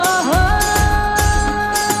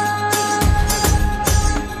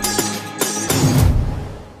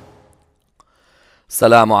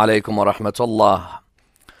Assalamu alaikum wa rahmatullah.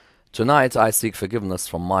 Tonight I seek forgiveness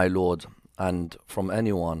from my Lord and from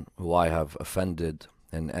anyone who I have offended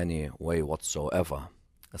in any way whatsoever,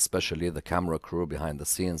 especially the camera crew behind the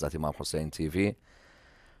scenes at Imam Hussein TV,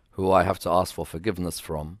 who I have to ask for forgiveness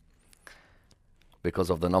from because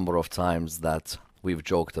of the number of times that we've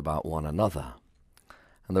joked about one another.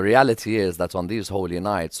 And the reality is that on these holy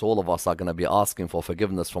nights, all of us are going to be asking for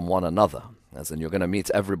forgiveness from one another. As in, you're going to meet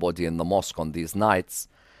everybody in the mosque on these nights,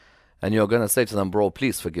 and you're going to say to them, bro,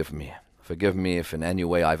 please forgive me. Forgive me if in any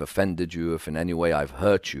way I've offended you, if in any way I've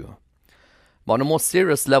hurt you. But on a more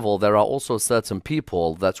serious level, there are also certain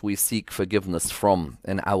people that we seek forgiveness from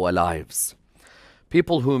in our lives.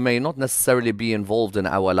 People who may not necessarily be involved in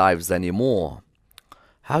our lives anymore.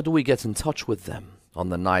 How do we get in touch with them on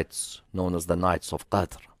the nights known as the nights of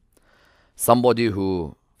Qadr? Somebody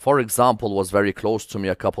who, for example, was very close to me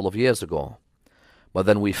a couple of years ago, but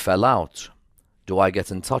then we fell out. Do I get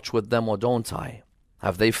in touch with them or don't I?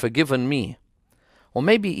 Have they forgiven me? Or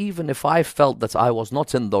maybe even if I felt that I was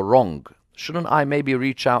not in the wrong, shouldn't I maybe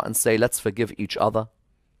reach out and say, let's forgive each other?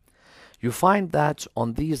 You find that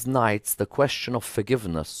on these nights, the question of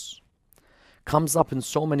forgiveness comes up in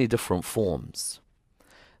so many different forms.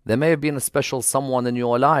 There may have been a special someone in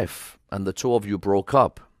your life, and the two of you broke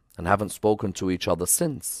up and haven't spoken to each other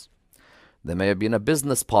since. There may have been a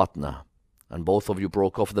business partner, and both of you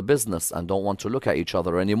broke off the business and don't want to look at each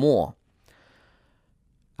other anymore.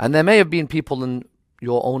 And there may have been people in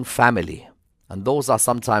your own family, and those are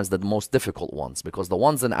sometimes the most difficult ones, because the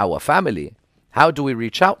ones in our family, how do we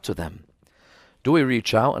reach out to them? Do we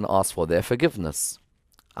reach out and ask for their forgiveness?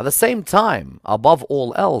 At the same time, above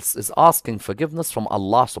all else, is asking forgiveness from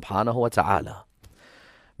Allah subhanahu wa ta'ala.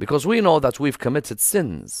 Because we know that we've committed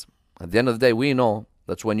sins. At the end of the day, we know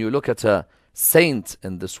that when you look at a saint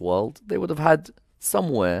in this world, they would have had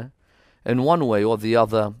somewhere, in one way or the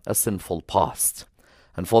other, a sinful past.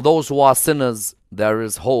 And for those who are sinners, there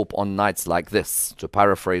is hope on nights like this, to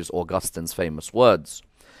paraphrase Augustine's famous words.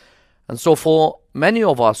 And so for many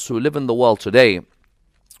of us who live in the world today,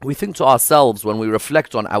 we think to ourselves when we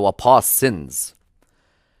reflect on our past sins,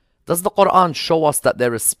 does the Quran show us that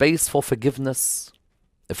there is space for forgiveness?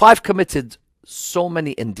 If I've committed so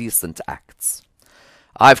many indecent acts,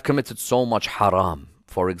 I've committed so much haram,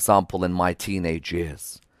 for example, in my teenage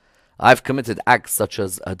years. I've committed acts such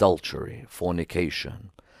as adultery, fornication.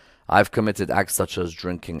 I've committed acts such as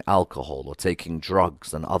drinking alcohol or taking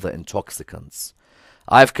drugs and other intoxicants.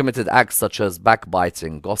 I've committed acts such as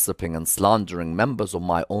backbiting, gossiping, and slandering members of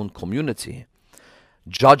my own community,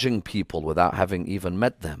 judging people without having even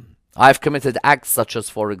met them. I've committed acts such as,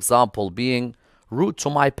 for example, being rude to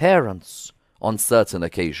my parents on certain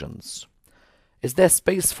occasions. Is there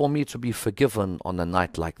space for me to be forgiven on a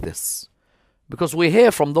night like this? Because we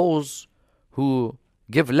hear from those who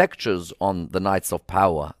give lectures on the nights of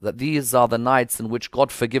power that these are the nights in which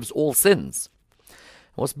God forgives all sins.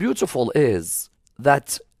 What's beautiful is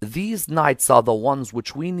that these nights are the ones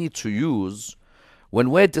which we need to use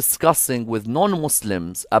when we're discussing with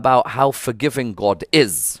non-Muslims about how forgiving God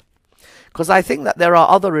is. Because I think that there are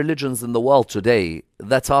other religions in the world today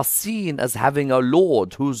that are seen as having a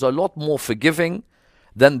Lord who's a lot more forgiving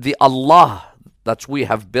than the Allah that we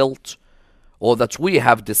have built or that we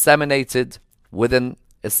have disseminated within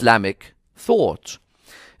Islamic thought.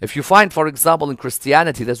 If you find, for example, in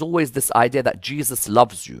Christianity, there's always this idea that Jesus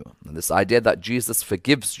loves you, and this idea that Jesus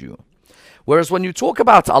forgives you. Whereas when you talk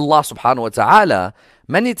about Allah subhanahu wa ta'ala,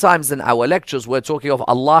 many times in our lectures, we're talking of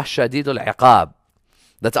Allah shadidul iqab,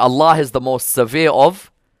 that Allah is the most severe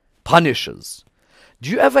of punishers. Do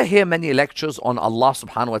you ever hear many lectures on Allah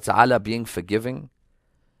subhanahu wa ta'ala being forgiving?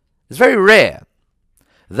 It's very rare.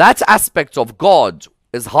 That aspect of God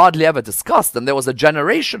is hardly ever discussed, and there was a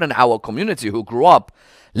generation in our community who grew up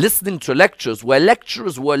listening to lectures where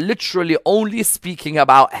lecturers were literally only speaking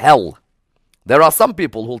about hell. There are some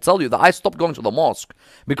people who'll tell you that I stopped going to the mosque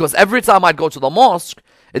because every time I'd go to the mosque,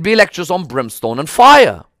 it'd be lectures on brimstone and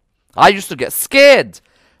fire. I used to get scared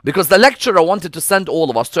because the lecturer wanted to send all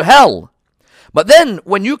of us to hell. But then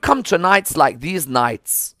when you come to nights like these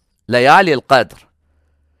nights, Layali al-Qadr,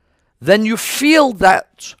 then you feel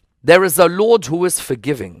that there is a Lord who is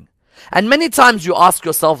forgiving. And many times you ask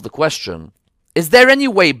yourself the question, is there any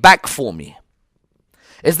way back for me?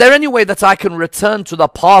 Is there any way that I can return to the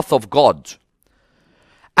path of God?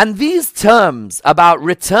 And these terms about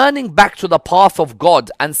returning back to the path of God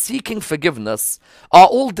and seeking forgiveness are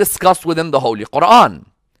all discussed within the Holy Quran.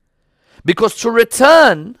 Because to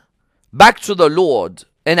return back to the Lord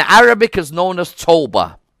in Arabic is known as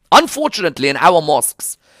Tawbah. Unfortunately, in our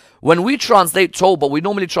mosques, when we translate Tawbah, we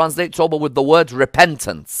normally translate Tawbah with the word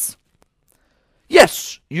repentance.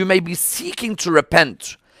 Yes, you may be seeking to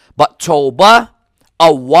repent, but tawbah,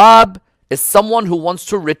 awwab, is someone who wants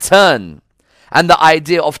to return. And the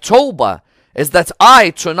idea of tawbah is that I,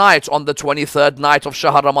 tonight on the 23rd night of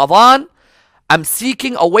Shahr Ramadan, am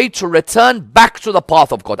seeking a way to return back to the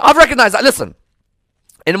path of God. I've recognized that, listen,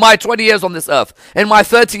 in my 20 years on this earth, in my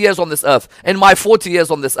 30 years on this earth, in my 40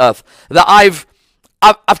 years on this earth, that I've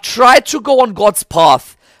tried to go on God's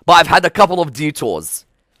path, but I've had a couple of detours.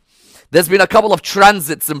 There's been a couple of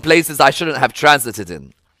transits in places I shouldn't have transited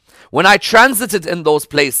in. When I transited in those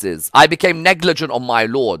places, I became negligent on my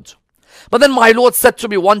Lord. But then my Lord said to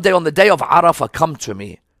me one day on the day of Arafah, come to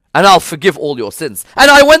me, and I'll forgive all your sins.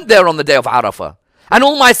 And I went there on the day of Arafah, and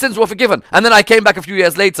all my sins were forgiven. And then I came back a few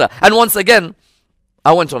years later, and once again,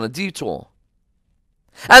 I went on a detour.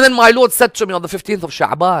 And then my Lord said to me on the 15th of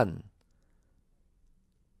Sha'ban,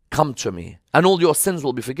 come to me, and all your sins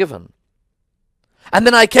will be forgiven. And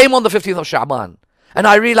then I came on the 15th of Sha'ban, and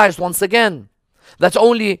I realized once again that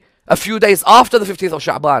only a few days after the 15th of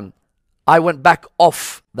Sha'ban, I went back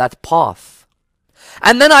off that path.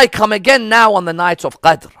 And then I come again now on the night of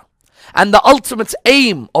Qadr. And the ultimate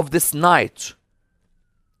aim of this night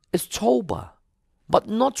is Tawbah. But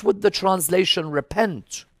not with the translation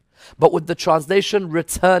repent, but with the translation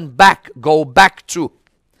return back, go back to.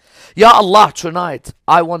 Ya Allah, tonight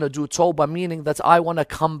I want to do Tawbah, meaning that I want to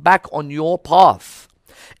come back on your path.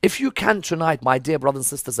 If you can tonight, my dear brothers and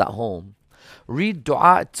sisters at home, read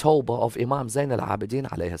Dua Tawbah of Imam Zayn al-Abidin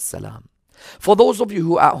alayhi salam. For those of you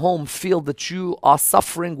who at home feel that you are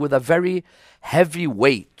suffering with a very heavy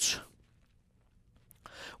weight,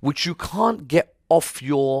 which you can't get off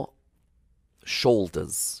your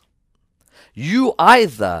shoulders, you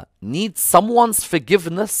either need someone's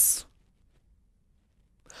forgiveness,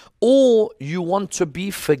 or you want to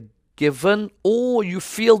be forgiven, or you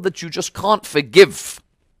feel that you just can't forgive.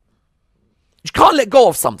 You can't let go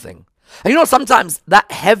of something. And you know, sometimes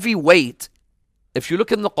that heavy weight, if you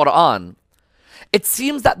look in the Quran, it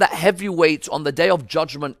seems that that heavy weight on the day of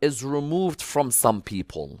judgment is removed from some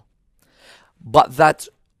people, but that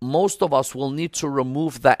most of us will need to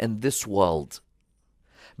remove that in this world,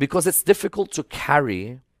 because it's difficult to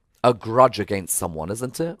carry a grudge against someone,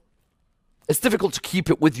 isn't it? It's difficult to keep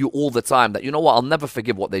it with you all the time, that, you know what, I'll never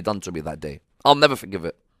forgive what they done to me that day. I'll never forgive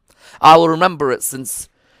it. I will remember it since,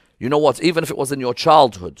 you know what, even if it was in your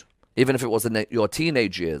childhood, even if it was in your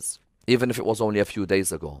teenage years, even if it was only a few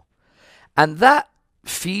days ago. And that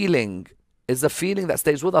feeling is a feeling that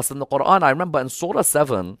stays with us. In the Quran, I remember in Surah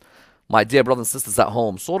 7, my dear brothers and sisters at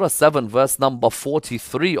home, Surah 7 verse number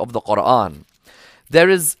 43 of the Quran, there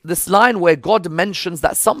is this line where God mentions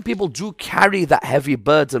that some people do carry that heavy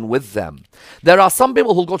burden with them. There are some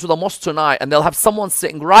people who'll go to the mosque tonight and they'll have someone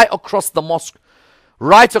sitting right across the mosque,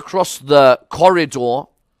 right across the corridor,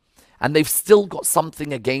 and they've still got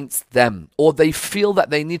something against them, or they feel that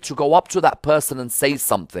they need to go up to that person and say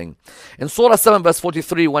something. In Surah 7 verse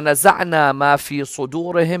 43, وَنَزَعْنَا مَا فِي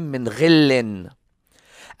صُدُورِهِمْ مِنْ غِلٍّ,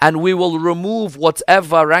 and we will remove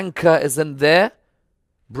whatever rancor is in their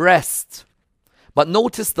breast. But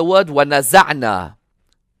notice the word وَنَزَعْنَا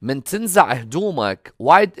مِنْ تِنْزَعْ هُدُومَكَ.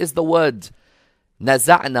 Why is the word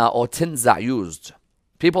نَزَعْنَا or تِنْزَعْ used?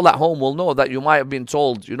 People at home will know that you might have been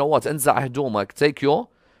told, you know what, إِنْزَعْ هُدُومَكَ, take your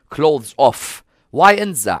clothes off. Why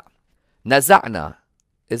inza? Naza'na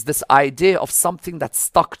is this idea of something that's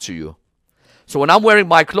stuck to you. So when I'm wearing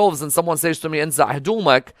my clothes and someone says to me, inza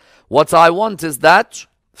hdumak, what I want is that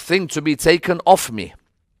thing to be taken off me.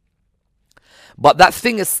 But that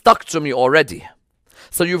thing is stuck to me already.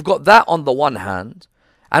 So you've got that on the one hand.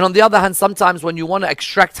 And on the other hand, sometimes when you want to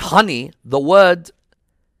extract honey, the word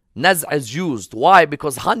naz' is used. Why?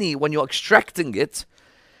 Because honey, when you're extracting it,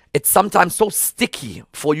 it's sometimes so sticky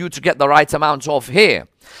for you to get the right amount of here.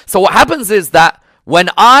 So what happens is that when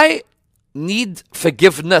I need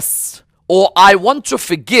forgiveness or I want to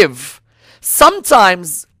forgive,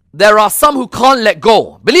 sometimes there are some who can't let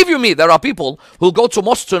go. Believe you me, there are people who go to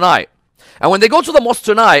mosque tonight. And when they go to the mosque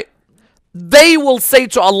tonight, they will say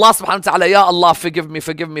to Allah subhanahu wa ta'ala, Ya Allah, forgive me,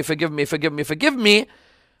 forgive me, forgive me, forgive me, forgive me.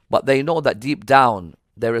 But they know that deep down,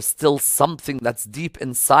 there is still something that's deep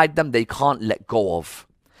inside them they can't let go of.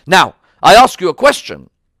 Now, I ask you a question.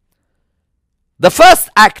 The first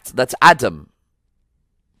act that Adam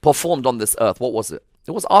performed on this earth, what was it?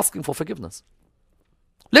 It was asking for forgiveness.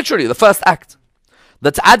 Literally, the first act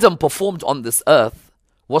that Adam performed on this earth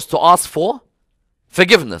was to ask for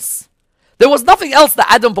forgiveness. There was nothing else that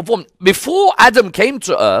Adam performed. Before Adam came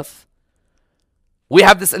to earth, we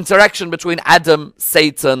have this interaction between Adam,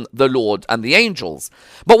 Satan, the Lord, and the angels.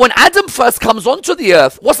 But when Adam first comes onto the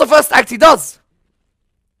earth, what's the first act he does?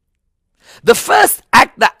 The first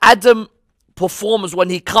act that Adam performs when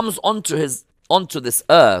he comes onto this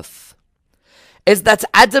earth is that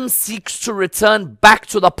Adam seeks to return back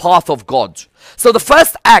to the path of God. So the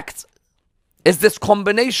first act is this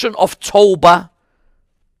combination of tawbah,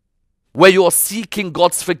 where you're seeking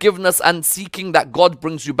God's forgiveness and seeking that God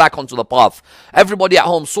brings you back onto the path. Everybody at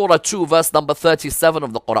home, Surah 2, verse number 37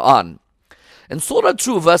 of the Quran. In Surah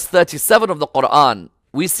 2, verse 37 of the Quran,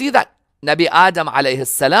 we see that Nabi Adam alayhi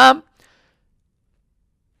salam,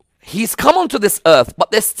 he's come onto this earth,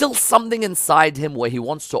 but there's still something inside him where he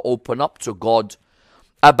wants to open up to God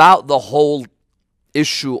about the whole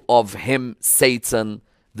issue of him, Satan,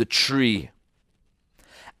 the tree.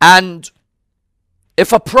 And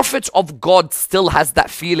if a prophet of God still has that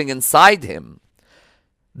feeling inside him,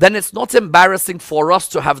 then it's not embarrassing for us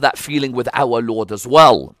to have that feeling with our Lord as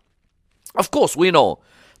well. Of course, we know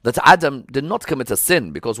that Adam did not commit a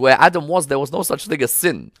sin, because where Adam was, there was no such thing as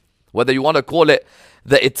sin. Whether you want to call it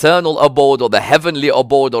the eternal abode or the heavenly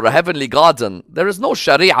abode or a heavenly garden, there is no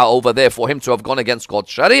sharia over there for him to have gone against God's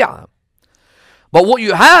sharia. But what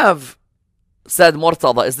you have, said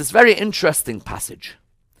Murtada, is this very interesting passage.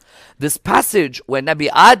 This passage where Nabi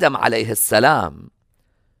Adam alayhi salam,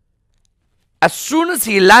 as soon as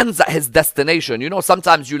he lands at his destination, you know,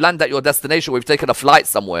 sometimes you land at your destination, we've taken a flight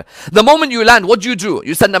somewhere. The moment you land, what do?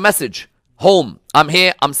 You send a message. Home, I'm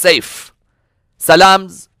here, I'm safe.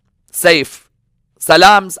 Salams, safe.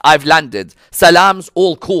 Salams, I've landed. Salams,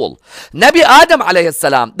 all cool. Nabi Adam alayhi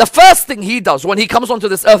salam, the first thing he does when he comes onto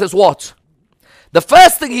this earth is what? The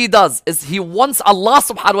first thing he does is he wants Allah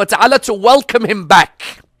subhanahu wa ta'ala to welcome him back.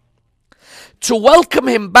 To welcome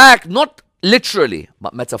him back, not literally,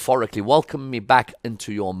 but metaphorically. Welcome me back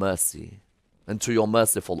into your mercy, into your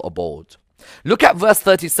merciful abode. Look at verse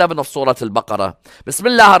 37 of Surah Al-Baqarah.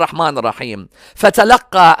 Bismillah ar-Rahman ar-Rahim.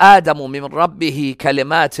 فَتَلَقَّى آدَمُ مِنْ رَبِّهِ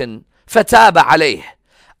كَلِمَاتٍ فَتَابَ عَلَيْهِ.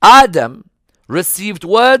 Adam received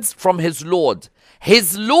words from his Lord.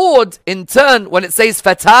 His Lord, in turn, when it says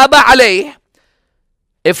فَتَابَ عَلَيْهِ,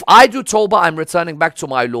 if I do tawbah, I'm returning back to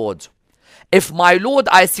my Lord. If my Lord,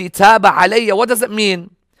 I see taba alayya, what does it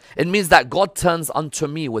mean? It means that God turns unto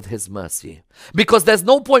me with his mercy. Because there's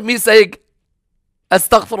no point me saying,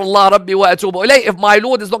 Astaghfirullah Rabbi wa atubu ilayh, if my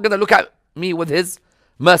Lord is not going to look at me with his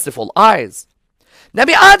merciful eyes.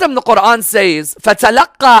 Nabi Adam, the Quran says,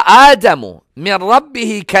 فَتَلَقَّى آدَمُ مِنْ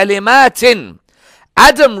رَبِّهِ كَلِمَاتٍ.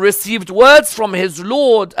 Adam received words from his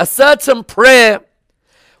Lord, a certain prayer.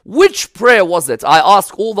 Which prayer was it? I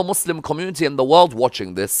ask all the Muslim community in the world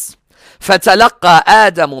watching this. فَتَلَقَّى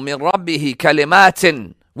آدَمُ مِنْ رَبِّهِ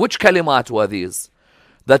كَلِمَاتٍ. Which kalimat were these?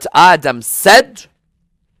 That Adam said,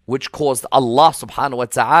 which caused Allah subhanahu wa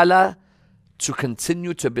ta'ala to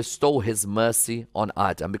continue to bestow his mercy on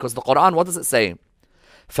Adam. Because the Quran, what does it say?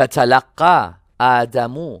 فَتَلَقَّى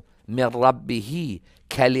آدَمُ مِنْ رَبِّهِ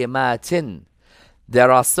كَلِمَاتٍ.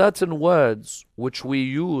 There are certain words which we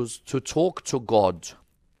use to talk to God.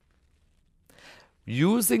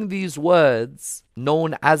 Using these words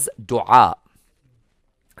known as dua,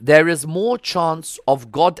 there is more chance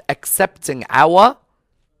of God accepting our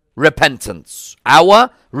repentance,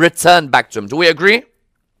 our return back to him. Do we agree?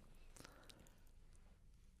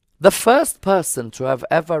 The first person to have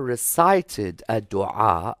ever recited a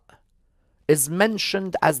dua is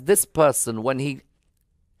mentioned as this person when he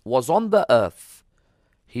was on the earth.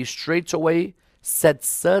 He straight away said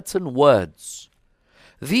certain words.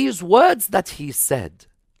 These words that he said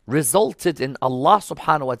resulted in Allah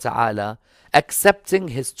subhanahu wa ta'ala accepting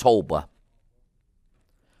his tawbah.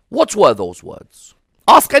 What were those words?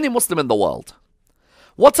 Ask any Muslim in the world.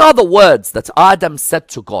 What are the words that Adam said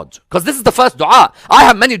to God? Because this is the first dua. I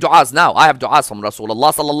have many duas now. I have duas from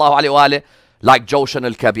Rasulullah sallallahu alayhi wa alayhi, like Jawshan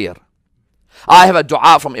al-Kabir. I have a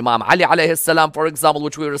dua from Imam Ali alayhi salam, for example,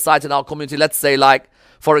 which we recite in our community. Let's say like,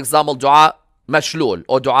 for example, dua Mashlul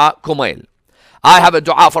or dua Kumail. I have a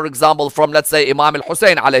dua, for example, from, let's say, Imam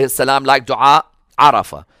al-Hussein alayhi salam, like dua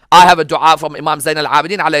Arafah. I have a dua from Imam Zayn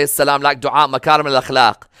al-Abidin alayhi salam, like dua Makarim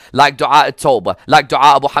al-Akhlaq, like dua at-Tawbah, like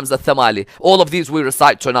dua Abu Hamza al-Thamali. All of these we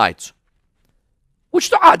recite tonight. Which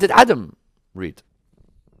dua did Adam read?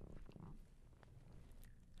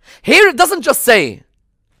 Here it doesn't just say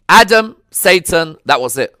Adam, Satan, that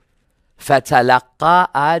was it.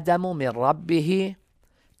 فَتَلَقَّى آدَمُ مِنْ رَبِّهِ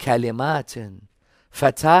كَلِمَاتٍ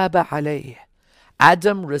فَتَابَ عَلَيْهِ.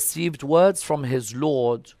 Adam received words from his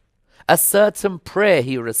Lord, a certain prayer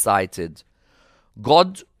he recited.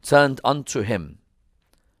 God turned unto him.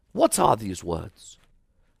 What are these words?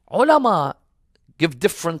 Ulama give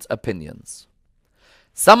different opinions.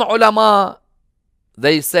 Some ulama,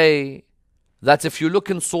 they say that if you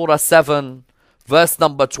look in Surah 7, verse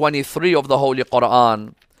number 23 of the Holy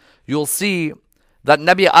Quran, you'll see that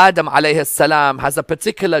Nabi Adam alayhi salam has a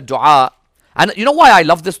particular dua. And you know why I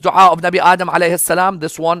love this dua of Nabi Adam alayhi salam?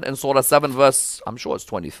 This one in Surah 7 verse, I'm sure it's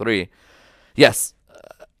 23. Yes.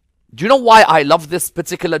 Do you know why I love this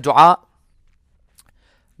particular dua?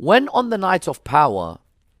 When on the night of power,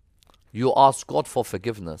 you ask God for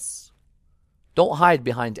forgiveness, don't hide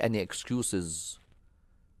behind any excuses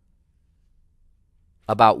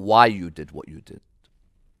about why you did what you did.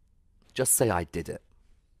 Just say, I did it.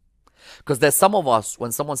 Because there's some of us,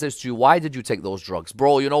 when someone says to you, why did you take those drugs?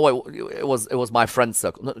 Bro, you know what? It was my friend's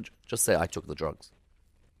circle. No, just say, I took the drugs.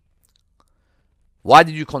 Why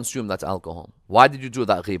did you consume that alcohol? Why did you do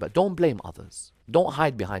that ghibah? Don't blame others. Don't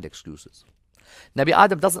hide behind excuses. Nabi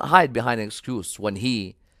Adam doesn't hide behind an excuse when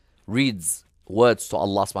he reads words to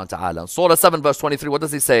Allah subhanahu wa ta'ala. In Surah 7 verse 23, what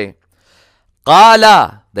does he say?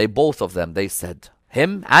 Qala, they both of them, they said,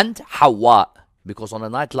 him and Hawa. Because on a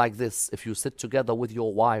night like this, if you sit together with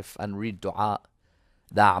your wife and read dua,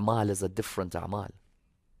 the a'mal is a different a'mal.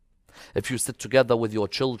 If you sit together with your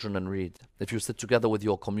children and read, if you sit together with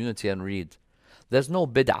your community and read, there's no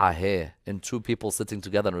bid'ah here in two people sitting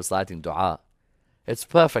together and reciting dua. It's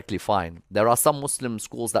perfectly fine. There are some Muslim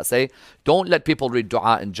schools that say, don't let people read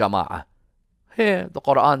dua in jama'ah. Here, the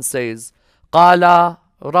Quran says, قَالَ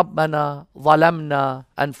رَبَّنَا ظَلَمْنَا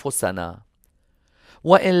أَنفُسَنَا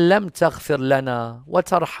وَإِن لَمْ تَغْفِرْ لَنَا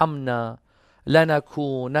وَتَرْحَمْنَا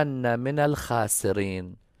لَنَكُونَنَّ مِنَ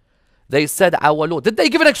الْخَاسِرِينَ. They said, our Lord. Did they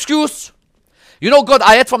give an excuse? You know, God,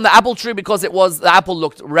 I ate from the apple tree because the apple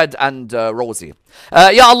looked red and rosy.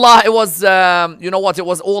 Ya Allah, it was, you know what, it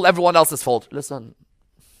was all everyone else's fault. Listen.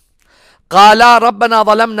 قَالَ رَبَّنَا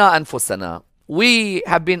ظَلَمْنَا أَنفُسَنَا. We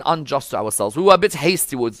have been unjust to ourselves. We were a bit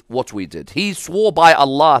hasty with what we did. He swore by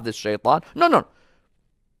Allah, this shaitan. No.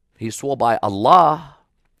 He swore by Allah.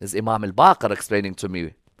 Is Imam al-Baqir explaining to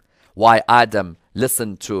me why Adam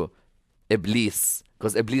listened to Iblis.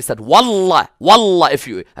 Because Iblis said, Wallah, if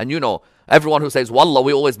you... And you know, everyone who says Wallah,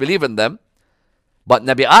 we always believe in them. But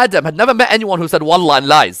Nabi Adam had never met anyone who said Wallah and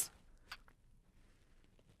lies.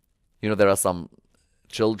 You know, there are some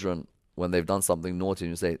children, when they've done something naughty,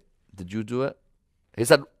 and you say, did you do it? He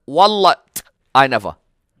said, Wallah, I never.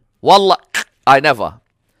 Wallah, I never.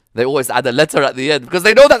 They always add a letter at the end because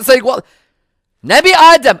they know that saying, well, Nabi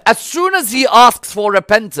Adam, as soon as he asks for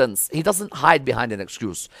repentance, he doesn't hide behind an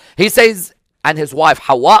excuse. He says, and his wife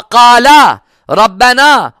Hawa, قَالَا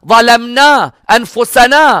رَبَّنَا ظَلَمْنَا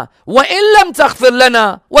أَنفُسَنَا وَإِن لَمْ تَغْفِرْ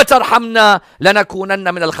لَنَا وَتَرْحَمْنَا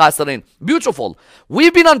لَنَكُونَنَّ مِنَ الْخَاسِرِينَ. Beautiful.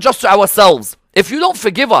 We've been unjust to ourselves. If you don't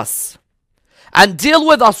forgive us and deal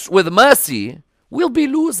with us with mercy, we'll be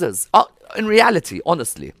losers. In reality,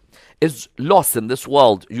 honestly, is loss in this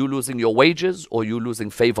world you losing your wages or you losing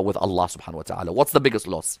favor with Allah subhanahu wa ta'ala? What's the biggest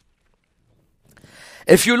loss?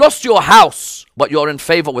 If you lost your house but you're in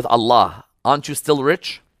favor with Allah, aren't you still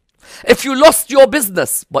rich? If you lost your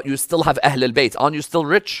business but you still have Ahl al-Bayt, aren't you still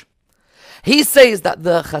rich? He says that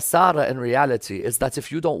the khasara in reality is that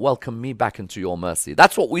if you don't welcome me back into your mercy.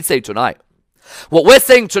 That's what we say tonight. What we're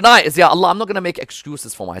saying tonight is, Ya Allah, I'm not going to make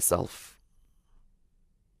excuses for myself.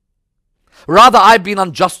 Rather, I've been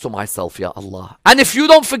unjust to myself, Ya Allah. And if you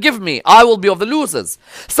don't forgive me, I will be of the losers.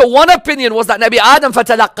 So one opinion was that Nabi Adam,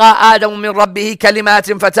 فَتَلَقَّى آدَمُ مِنْ رَبِّهِ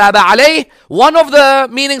كَلِمَاتٍ فَتَابَ عَلَيْهِ. One of the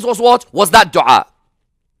meanings was what? Was that dua.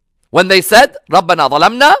 When they said, رَبَّنَا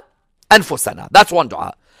ظَلَمْنَا أَنفُسَنَا. That's one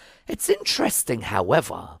dua. It's interesting,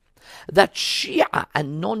 however, that Shia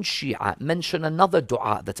and non-Shia mention another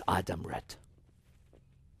dua that Adam read.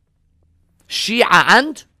 Shia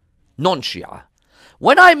and non-Shia.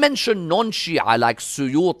 When I mention non-Shia like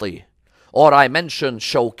Suyuti or I mention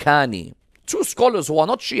Shawkani, two scholars who are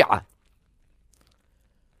not Shia,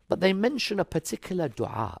 but they mention a particular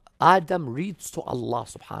dua. Adam reads to Allah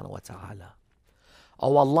subhanahu wa ta'ala,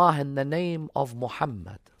 Oh Allah, in the name of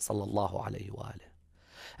Muhammad sallallahu alayhi wa alayhi,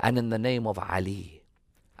 and in the name of Ali,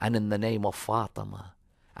 and in the name of Fatima,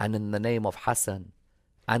 and in the name of Hassan,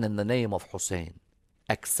 and in the name of Hussein,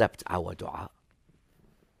 accept our dua.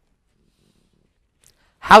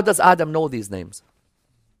 How does Adam know these names?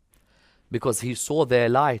 Because he saw their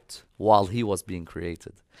light while he was being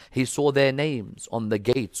created. He saw their names on the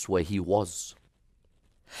gates where he was.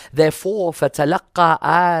 Therefore, فَتَلَقَّى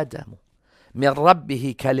آدَمُ مِنْ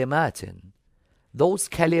رَبِّهِ كَلِمَاتٍ. Those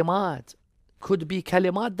kalimat could be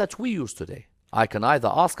kalimat that we use today. I can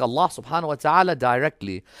either ask Allah subhanahu wa ta'ala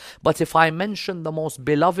directly, but if I mention the most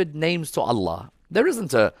beloved names to Allah, there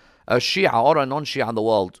isn't a Shia or a non-Shia in the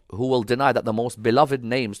world who will deny that the most beloved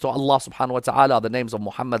names to Allah subhanahu wa ta'ala are the names of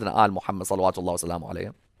Muhammad and Al Muhammad sallallahu wa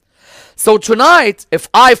sallam. So tonight, if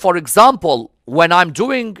I, for example, when I'm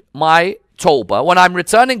doing my tawbah, when I'm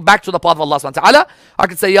returning back to the path of Allah subhanahu wa ta'ala, I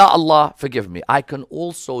can say, Ya Allah, forgive me. I can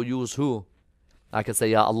also use who? I can say,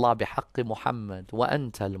 Ya Allah, bihaqqi Muhammad wa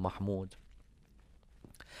anta al-mahmud.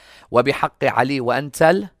 Wa bihaqqi Ali wa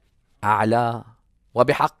anta al-a'la. Wa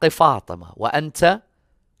bihaqqi Fatima wa anta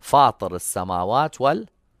fatir al-samawat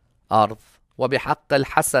wal-ard. Wa bihaqqi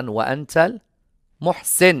al-Hasan wa anta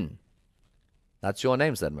al-Muhsin. That's your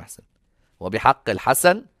name, said Muhsin. Wa bihaqqi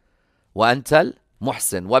al-Hasan wa anta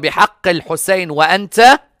al-Muhsin. Wa bihaqqi al-Husayn wa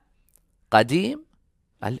anta qadim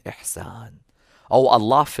al-Ihsan. Oh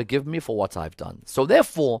Allah, forgive me for what I've done. So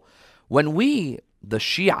therefore, when we, the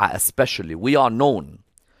Shia especially, we are known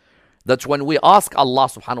that when we ask Allah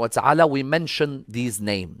subhanahu wa ta'ala, we mention these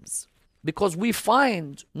names. Because we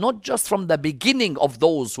find, not just from the beginning of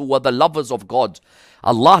those who were the lovers of God,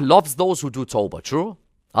 Allah loves those who do tawbah, true?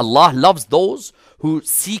 Allah loves those who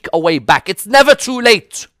seek a way back. It's never too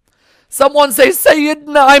late. Someone says,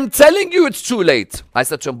 Sayyidina, I'm telling you it's too late. I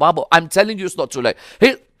said to him, Babu, I'm telling you it's not too late.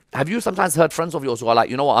 Have you sometimes heard friends of yours who are like,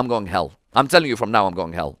 you know what, I'm going hell. I'm telling you from now I'm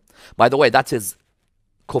going hell. By the way, that is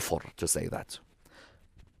kufr to say that.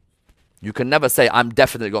 You can never say, I'm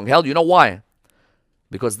definitely going hell. You know why?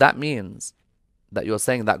 Because that means that you're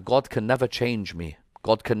saying that God can never change me.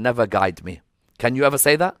 God can never guide me. Can you ever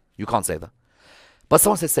say that? You can't say that. But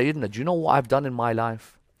someone says, Sayyidina, do you know what I've done in my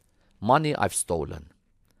life? Money I've stolen.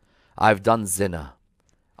 I've done zina.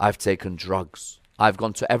 I've taken drugs. I've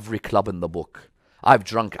gone to every club in the book. I've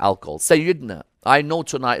drunk alcohol. Sayyidina, I know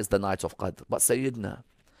tonight is the night of Qadr, but Sayyidina,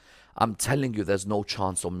 I'm telling you there's no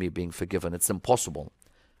chance of me being forgiven. It's impossible.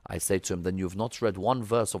 I say to him, then you've not read one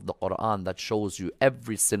verse of the Quran that shows you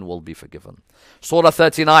every sin will be forgiven. Surah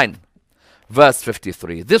 39, verse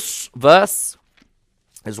 53. This verse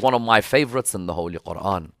is one of my favorites in the Holy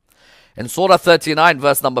Quran. In Surah 39,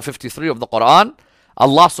 verse number 53 of the Quran,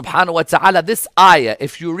 Allah subhanahu wa ta'ala, this ayah,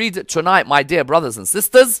 if you read it tonight, my dear brothers and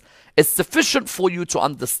sisters, it's sufficient for you to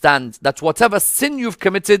understand that whatever sin you've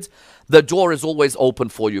committed, the door is always open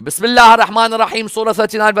for you. Bismillah ar-Rahman ar-Rahim, Surah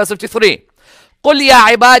 39, verse 53. قُلْ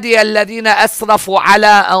يَا عِبَادِيَ الَّذِينَ أَسْرَفُوا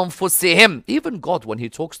عَلَىٰ أَنفُسِهِمْ. Even God, when He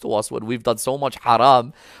talks to us, when we've done so much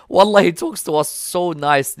haram, wallah, He talks to us so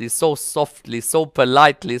nicely, so softly, so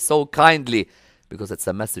politely, so kindly. Because it's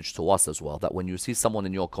a message to us as well, that when you see someone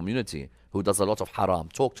in your community who does a lot of haram,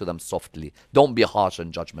 talk to them softly. Don't be harsh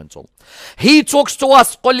and judgmental. He talks to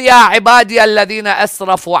us, قُلْ يَا عِبَادِيَ الَّذِينَ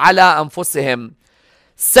أَسْرَفُوا عَلَىٰ أَنفُسِهِمْ.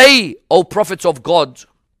 Say, O Prophet of God,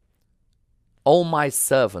 O my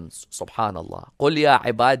servants, subhanallah. قُلْ يَا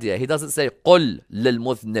عِبَادِيَ. He doesn't say, قُلْ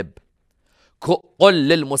لِلْمُذْنِبِ, قُلْ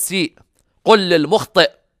لِلْمُسِيء, قُلْ لِلْمُخْطِئ,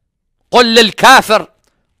 قُلْ لِلْكَافِرِ,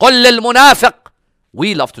 قُلْ لِلْمُنَافِقِ.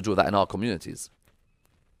 We love to do that in our communities.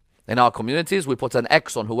 In our communities, we put an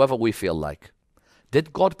X on whoever we feel like.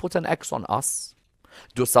 Did God put an X on us?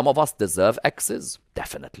 Do some of us deserve X's?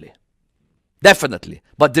 Definitely. Definitely.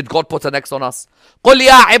 But did God put an X on us? قُلْ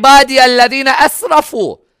يَا عِبَادِيَ الَّذِينَ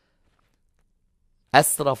أَسْرَفُوا.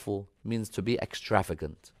 Asrafu means to be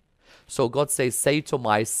extravagant. So God says, say to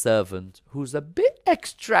my servant who's a bit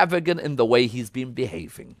extravagant in the way he's been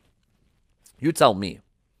behaving. You tell me.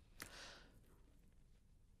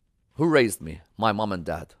 Who raised me? My mom and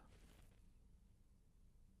dad.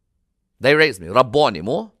 They raised me. Rabboni,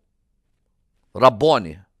 mo?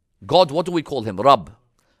 Rabboni. God, what do we call him? Rabb.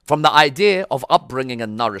 From the idea of upbringing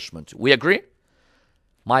and nourishment. We agree?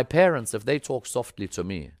 My parents, if they talk softly to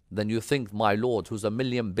me, then you think my Lord, who's a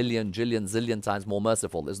million, billion, jillion, zillion times more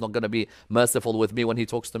merciful, is not going to be merciful with me when he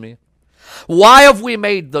talks to me? Why have we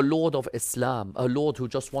made the Lord of Islam a Lord who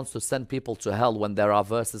just wants to send people to hell when there are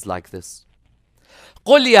verses like this?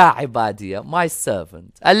 قُلْ يَا عِبَادِيَ, my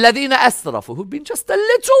servant, الَّذِينَ أَسْرَفُوا, who've been just a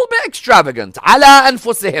little bit extravagant, عَلَىٰ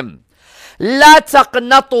أَنفُسِهِمْ, لَا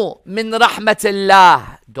تَقْنَطُوا مِنْ رَحْمَةِ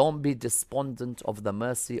اللَّهِ. Don't be despondent of the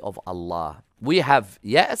mercy of Allah. We have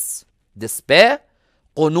yes, despair,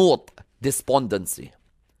 قنوط, despondency.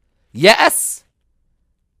 Yes,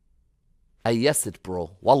 أيست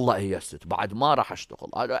bro. والله أيست. بعد ما راح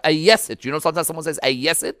أشتغل. أيست. You know sometimes someone says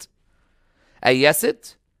أيست.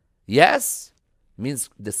 أيست. Yes means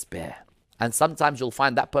despair. And sometimes you'll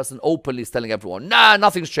find that person openly is telling everyone, nah,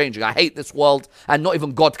 nothing's changing. I hate this world and not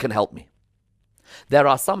even God can help me. There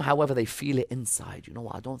are some, however, they feel it inside. You know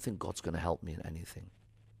what? I don't think God's going to help me in anything.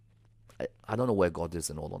 I don't know where God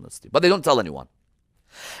is in all honesty. But they don't tell anyone.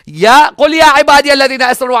 قُلْ يَا عِبَادِيَ الَّذِينَ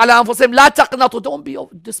أَسْرَفُوا عَلَىٰ أَنفُسِهِمْ لَا تَقْنَطُوا. Don't be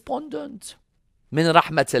despondent. مِنْ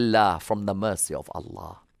رَحْمَةِ اللَّهِ, from the mercy of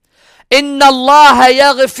Allah. إِنَّ اللَّهَ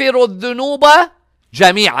يَغْفِرُ الذُّنُوبَ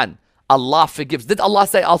جَمِيعًا. Allah forgives. Did Allah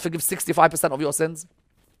say, I'll forgive 65% of your sins?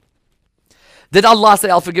 Did Allah say,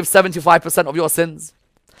 I'll forgive 75% of your sins?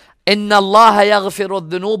 إِنَّ اللَّهَ يَغْفِرُ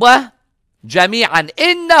الذُّنُوبَ جميعا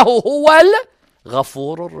إنه هو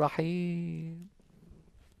الغفور الرحيم.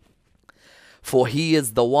 For he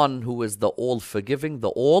is the one who is the all-forgiving, the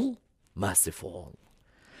all-merciful.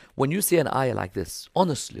 When you see an ayah like this,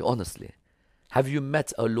 honestly, have you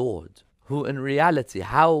met a Lord who in reality,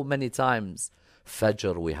 how many times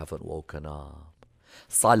Fajr we haven't woken up,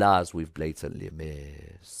 Salahs we've blatantly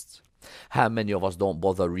missed, how many of us don't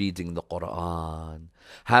bother reading the Quran,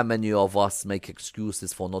 how many of us make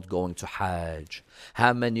excuses for not going to Hajj,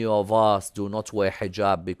 how many of us do not wear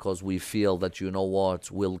hijab because we feel that, you know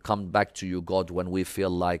what, we'll come back to you, God, when we feel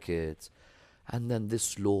like it. And then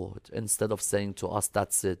this Lord, instead of saying to us,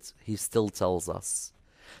 that's it, he still tells us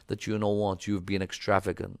that, you know what, you've been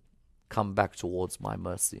extravagant. Come back towards my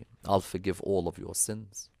mercy. I'll forgive all of your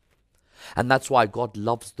sins. And that's why God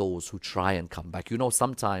loves those who try and come back. You know,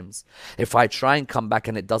 sometimes if I try and come back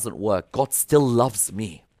and it doesn't work, God still loves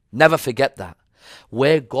me. Never forget that.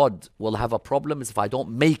 Where God will have a problem is if I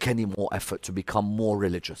don't make any more effort to become more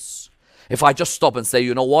religious. If I just stop and say,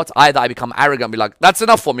 you know what, either I become arrogant and be like, that's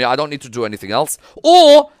enough for me, I don't need to do anything else,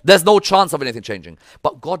 or there's no chance of anything changing.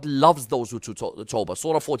 But God loves those who do Tawbah.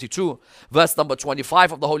 Surah 42, verse number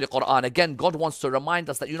 25 of the Holy Quran. Again, God wants to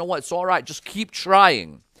remind us that, you know what, it's all right, just keep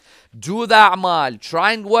trying. Do the a'mal,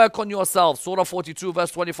 try and work on yourself. Surah 42,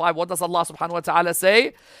 verse 25, what does Allah subhanahu wa ta'ala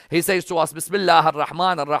say? He says to us, Bismillah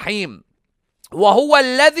ar-Rahman ar-Rahim. وَهُوَ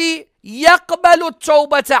الَّذِي يَقْبَلُ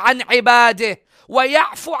التَّوْبَةَ عَنْ عِبَادِهِ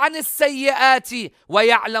وَيَعْفُ عَنِ السَّيِّئَاتِ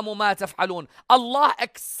وَيَعْلَمُ مَا تَفْعَلُونَ. Allah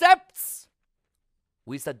accepts.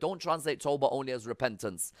 We said don't translate Tawbah only as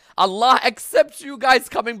repentance. Allah accepts you guys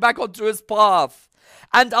coming back onto His path.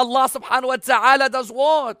 And Allah subhanahu wa ta'ala does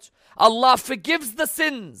what? Allah forgives the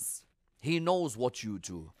sins. He knows what you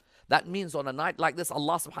do. That means on a night like this,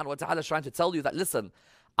 Allah subhanahu wa ta'ala is trying to tell you that, listen,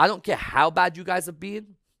 I don't care how bad you guys have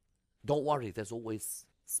been. Don't worry, there's always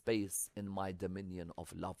space in my dominion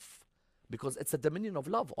of love. Because it's a dominion of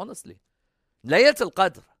love, honestly. Laylatul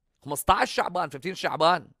Qadr, 15 Sha'ban, 15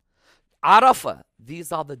 Sha'ban, Arafah,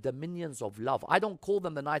 these are the dominions of love. I don't call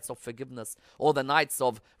them the nights of forgiveness or the nights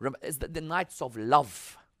of, it's the nights of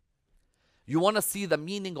love. You want to see the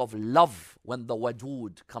meaning of love when the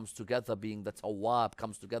Wadud comes together being the Tawwab,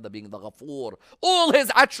 comes together being the Ghafoor. All his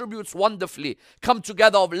attributes wonderfully come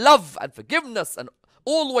together of love and forgiveness and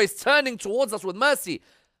always turning towards us with mercy.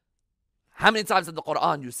 How many times in the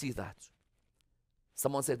Quran you see that?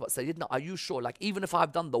 Someone said, but Sayyidina, are you sure? Like, even if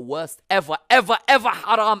I've done the worst ever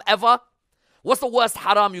haram ever, what's the worst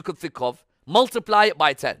haram you could think of? Multiply it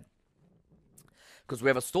by 10. Because we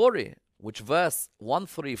have a story which verse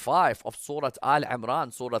 135 of Surah Al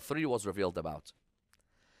Imran, Surah 3 was revealed about.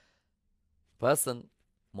 Person,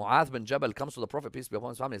 Mu'adh bin Jabal, comes to the Prophet, peace be upon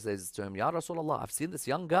his family, says to him, Ya Rasulullah, I've seen this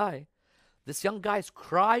young guy. This young guy is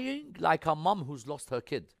crying like a mum who's lost her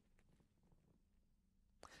kid.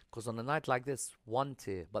 Because on a night like this, one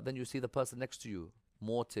tear, but then you see the person next to you,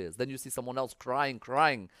 more tears. Then you see someone else crying.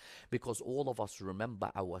 Because all of us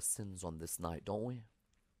remember our sins on this night, don't we?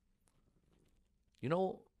 You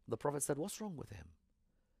know, the Prophet said, what's wrong with him?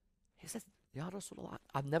 He said, Ya Rasulullah,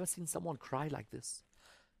 I've never seen someone cry like this.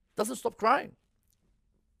 Doesn't stop crying.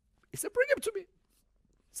 He said, bring him to me.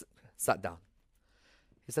 Sat down.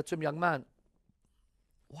 He said to him, young man,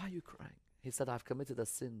 why are you crying? He said, I've committed a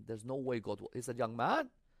sin. There's no way God will. He said, young man,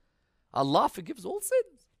 Allah forgives all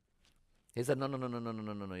sins. He said, no,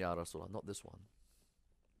 Ya Rasulullah, not this one.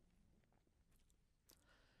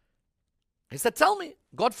 He said, tell me,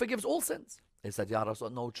 God forgives all sins. He said, Ya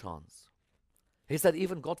Rasulullah, no chance. He said,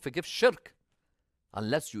 even God forgives shirk.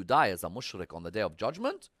 Unless you die as a mushrik on the day of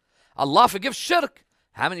judgment, Allah forgives shirk.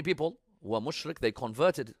 How many people were mushrik, they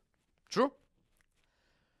converted? True?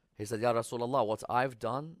 He said, Ya Rasulullah, what I've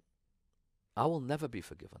done, I will never be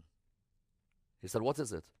forgiven. He said, what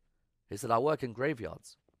is it? He said, I work in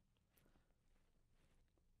graveyards.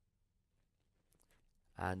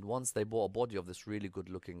 And once they bought a body of this really good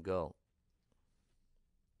looking girl.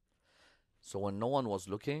 So when no one was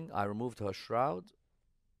looking, I removed her shroud.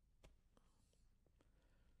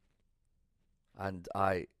 And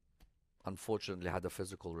I unfortunately had a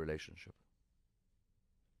physical relationship.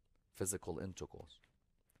 Physical intercourse.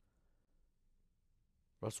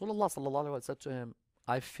 Rasulullah sallallahu alaihi wasallam said to him,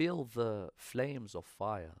 I feel the flames of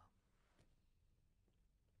fire.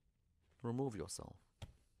 Remove yourself.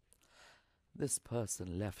 This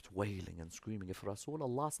person left wailing and screaming, if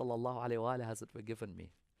Rasulullah sallallahu alaihi wasallam hasn't forgiven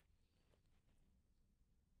me.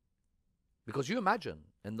 Because you imagine,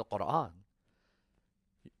 in the Quran,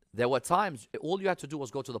 there were times, all you had to do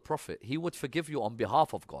was go to the Prophet. He would forgive you on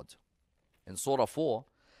behalf of God. In Surah 4,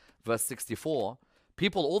 verse 64,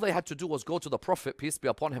 People, all they had to do was go to the Prophet, peace be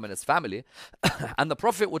upon him and his family, and the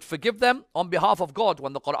Prophet would forgive them on behalf of God.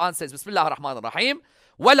 When the Quran says, Bismillah ar-Rahman ar-Rahim,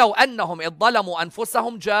 وَلَوْ أَنَّهُمْ إِذْ ظَلَمُوا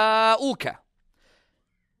أَنفُسَهُمْ جَاءُوكَ.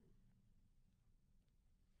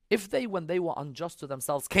 If they, when they were unjust to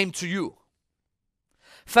themselves, came to you,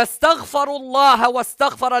 فَاسْتَغْفَرُوا اللَّهَ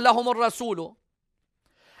وَاسْتَغْفَرَ لَهُمُ الرَّسُولُ,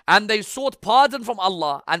 and they sought pardon from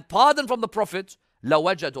Allah and pardon from the Prophet,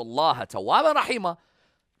 لَوَجَدُوا اللَّهَ تَوَّابًا رَحِيمًا,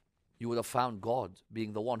 you would have found God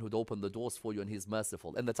being the one who'd open the doors for you, and He's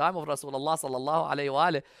merciful. In the time of Rasulullah sallallahu alayhi wa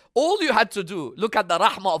alayhi, all you had to do, look at the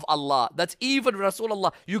rahmah of Allah, that even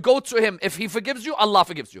Rasulullah, you go to Him, if He forgives you, Allah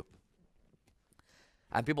forgives you.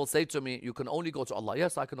 And people say to me, you can only go to Allah.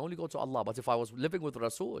 Yes, I can only go to Allah, but if I was living with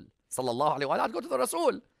Rasul sallallahu alayhi wa alayhi, I'd go to the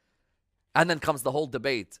Rasul. And then comes the whole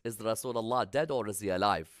debate, is the Rasulullah dead or is he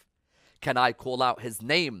alive? Can I call out his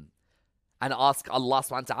name and ask Allah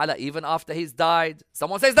subhanahu wa ta'ala even after he's died?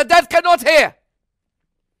 Someone says the dead cannot hear.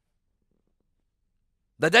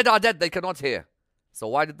 The dead are dead, they cannot hear. So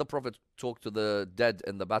why did the Prophet talk to the dead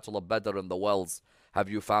in the Battle of Badr in the wells? Have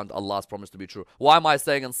you found Allah's promise to be true? Why am I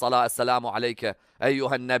saying in Salah, Assalamu alayka,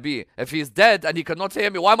 ayyuhan Nabi? If he's dead and he cannot hear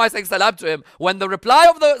me, why am I saying salam to him when the reply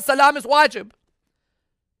of the salam is wajib?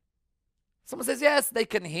 Someone says, yes, they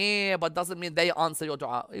can hear, but doesn't mean they answer your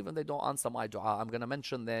dua. Even they don't answer my dua, I'm going to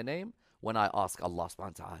mention their name when I ask Allah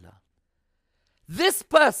subhanahu wa ta'ala. This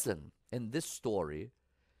person in this story,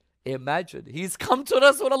 imagine, he's come to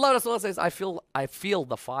Rasulullah. Rasulullah says, I feel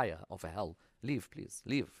the fire of hell. Leave, please.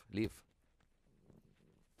 Leave.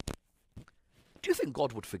 Do you think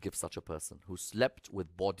God would forgive such a person who slept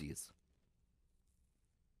with bodies?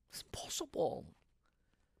 It's possible.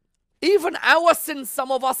 Even our sins,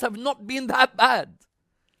 some of us have not been that bad.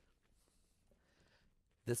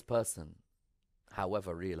 This person,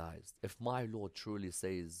 however, realized, if my Lord truly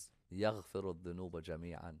says, يَغْفِرُ الذُّنُوبَ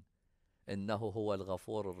جَمِيعًا إِنَّهُ هُوَ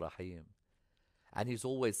الْغَفُورُ الرَّحِيمُ, and He's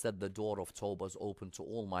always said the door of Tawbah is open to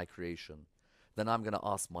all my creation, then I'm going to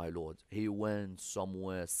ask my Lord. He went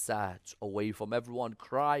somewhere, sat away from everyone,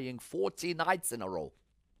 crying 40 nights in a row.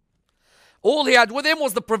 All he had with him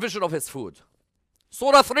was the provision of his food.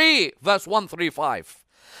 Surah 3, verse 135.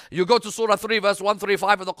 You go to Surah 3, verse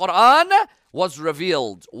 135 of the Quran, was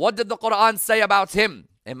revealed. What did the Quran say about him?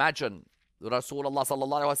 Imagine, Rasulullah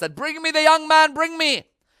sallallahu alaihi wasallam said, bring me the young man, bring me.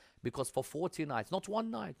 Because for 40 nights, not one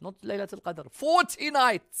night, not Laylatul Qadr, 40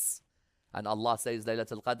 nights. And Allah says,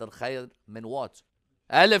 Laylatul Qadr khayr min what?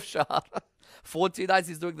 Alif shahr. 40 nights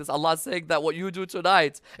He's doing this. Allah is saying that what you do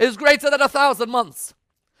tonight is greater than 1,000 months.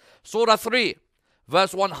 Surah 3,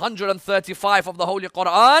 verse 135 of the Holy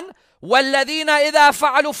Quran. وَالَّذِينَ إِذَا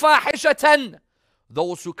فَعَلُوا فَاحِشَةً,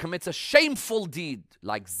 those who commit a shameful deed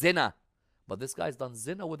like zina. But this guy's done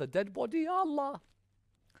zina with a dead body, ya Allah.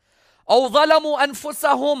 أَوْ ظَلَمُوا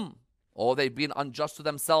أَنفُسَهُمْ, or they've been unjust to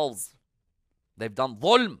themselves. They've done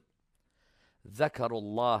dhulm. ذَكَرُوا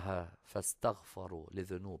اللَّهَ فَاسْتَغْفَرُوا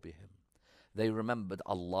لِذُنُوبِهِمْ, they remembered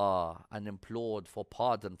Allah and implored for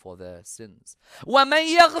pardon for their sins.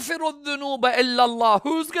 وَمَنْ يَغْفِرُ الذُّنُوبَ إِلَّا اللَّهُ,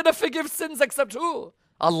 who's going to forgive sins except who?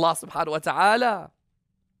 Allah subhanahu wa ta'ala.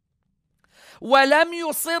 وَلَمْ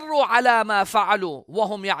يُصِرُّوا عَلَى مَا فَعَلُوا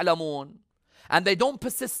وَهُمْ يَعْلَمُونَ, and they don't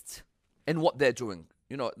persist in what they're doing.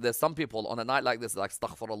 You know, there's some people on a night like this, like,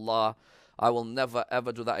 astaghfirullah, I will never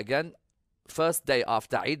ever do that again. First day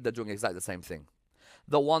after Eid, they're doing exactly the same thing.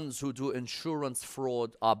 The ones who do insurance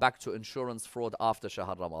fraud are back to insurance fraud after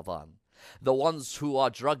Shahr Ramadan. The ones who are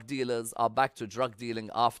drug dealers are back to drug dealing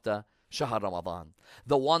after Shahr Ramadan.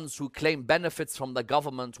 The ones who claim benefits from the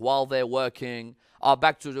government while they're working are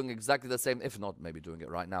back to doing exactly the same, if not maybe doing it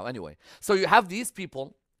right now anyway. So you have these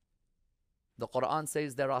people. The Quran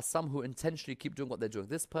says there are some who intentionally keep doing what they're doing.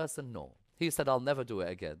 This person, no. He said, I'll never do it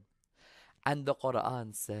again. And the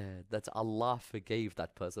Quran said that Allah forgave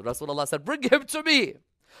that person. Rasulullah said, bring him to me,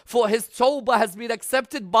 for his tawbah has been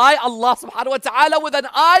accepted by Allah subhanahu wa ta'ala, with an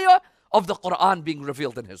ayah of the Quran being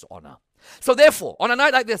revealed in his honor. So therefore, on a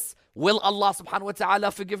night like this, will Allah subhanahu wa ta'ala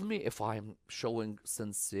forgive me if I'm showing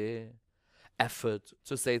sincere effort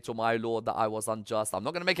to say to my Lord that I was unjust? I'm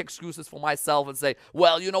not going to make excuses for myself and say,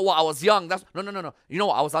 well, you know what, I was young. No. You know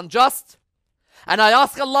what, I was unjust. And I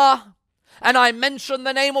ask Allah, and I mention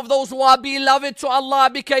the name of those who are beloved to Allah.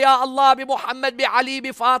 Bika ya Allah, bi Muhammad, bi Ali,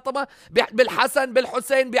 bi Fatima, bil Hassan, bil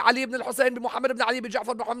Hussein, bi Ali ibn al-Hussein, bi Muhammad ibn Ali, bi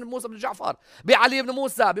Ja'far, bi Muhammad ibn Musa ibn Ja'far, bi Ali ibn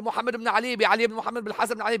Musa, bi Muhammad ibn Ali, bi Ali ibn Muhammad, bil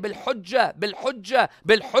Hassan ibn Ali, bil Hujjah, bil Hujjah,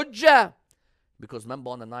 bil Hujjah. Because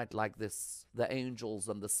remember, on a night like this, the angels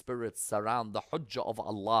and the spirits surround the Hujjah of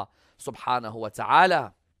Allah subhanahu wa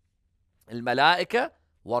ta'ala. Al-Malaika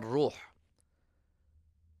wal-Ruh.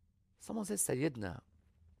 Someone says, Sayyidina,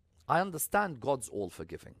 I understand God's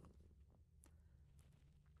all-forgiving.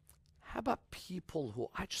 How about people who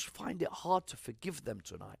I just find it hard to forgive them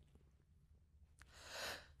tonight?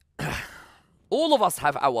 All of us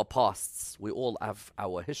have our pasts. We all have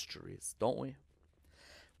our histories, don't we?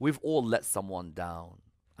 We've all let someone down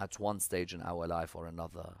at one stage in our life or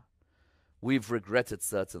another. We've regretted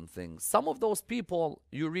certain things. Some of those people,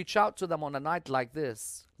 you reach out to them on a night like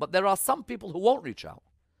this, but there are some people who won't reach out.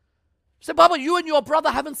 You say, Baba, you and your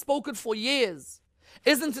brother haven't spoken for years.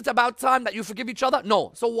 Isn't it about time that you forgive each other?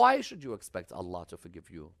 No. So why should you expect Allah to forgive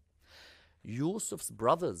you? Yusuf's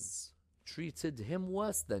brothers treated him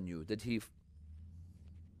worse than you. Did he?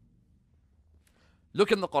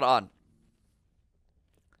 Look in the Quran.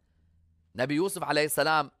 Nabi Yusuf alayhi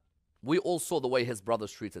salam, we all saw the way his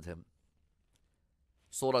brothers treated him.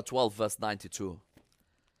 Surah 12 verse 92.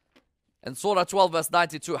 In Surah 12 verse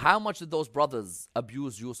 92, how much did those brothers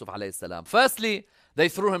abuse Yusuf alayhi salam? Firstly, they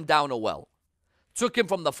threw him down a well, took him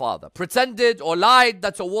from the father, pretended or lied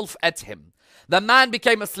that a wolf ate him. The man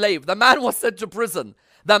became a slave. The man was sent to prison.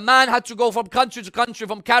 The man had to go from country to country,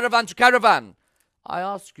 from caravan to caravan. I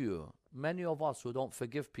ask you, many of us who don't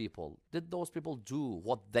forgive people, did those people do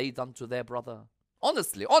what they done to their brother?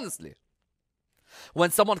 Honestly, honestly.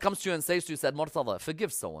 When someone comes to you and says to you, said, Murtada,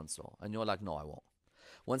 forgive so-and-so. And you're like, no, I won't.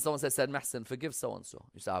 When someone says, said, Mahsin, forgive so-and-so.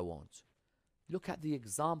 You say, I won't. Look at the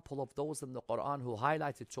example of those in the Quran who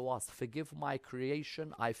highlighted to us, forgive my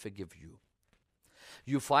creation, I forgive you.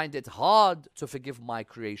 You find it hard to forgive my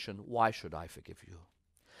creation, why should I forgive you?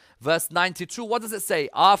 Verse 92, what does it say?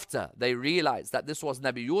 After they realized that this was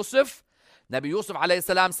Nabi Yusuf alayhi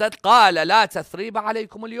salam said, قَالَ لَا تَثْرِيبَ عَلَيْكُمُ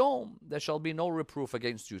الْيَوْمِ There shall be no reproof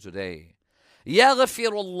against you today.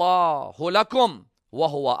 يَغْفِرُ اللَّهُ لَكُمْ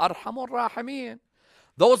وَهُوَ أَرْحَمُ الرَّاحِمِينَ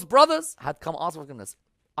Those brothers had come ask for forgiveness.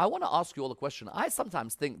 I want to ask you all a question. I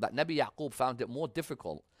sometimes think that Nabi Yaqub found it more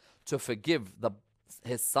difficult to forgive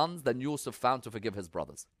his sons than Yusuf found to forgive his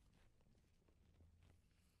brothers.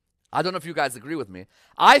 I don't know if you guys agree with me.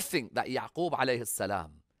 I think that Yaqub alayhi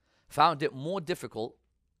salam found it more difficult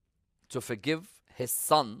to forgive his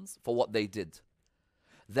sons for what they did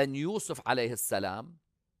than Yusuf alayhi salam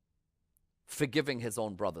forgiving his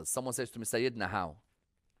own brothers. Someone says to me, Sayyidina, how?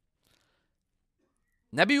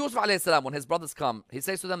 Nabi Yusuf alayhi salam, when his brothers come, he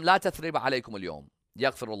says to them, لا تثريب عليكم اليوم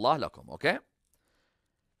يغفر الله لكم. Okay?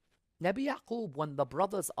 Nabi Yaqub, when the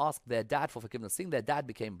brothers asked their dad for forgiveness, seeing their dad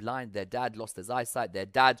became blind, their dad lost his eyesight, their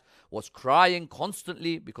dad was crying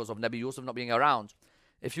constantly because of Nabi Yusuf not being around.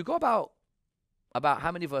 If you go about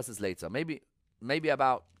how many verses later? Maybe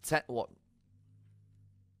about 10, what?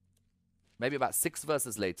 Maybe about 6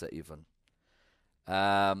 verses later even.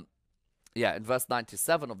 In verse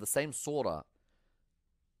 97 of the same surah,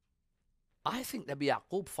 I think Nabi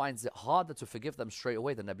Yaqub finds it harder to forgive them straight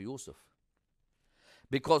away than Nabi Yusuf.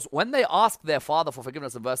 Because when they ask their father for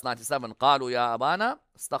forgiveness in verse 97, قالوا يا أبانا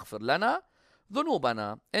استغفر لنا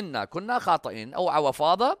ذنوبنا إنا كنا خاطئين. Oh, our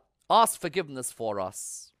father, ask forgiveness for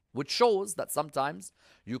us. Which shows that sometimes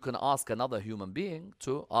you can ask another human being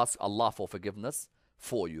to ask Allah for forgiveness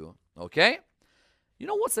for you. Okay? You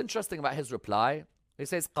know what's interesting about his reply? He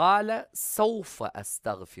says, قال سوف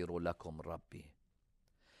أستغفر لكم ربي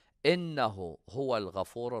إنه هو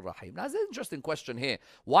الغفور الرحيم. Now, there's an interesting question here.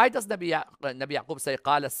 Why does Nabi Yaqub say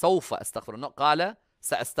قال سوف أستغفر, not قال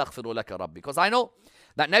سأستغفر لك ربي? Because I know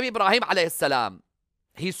that Nabi Ibrahim alayhi salam,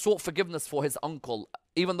 he sought forgiveness for his uncle,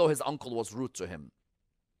 even though his uncle was rude to him.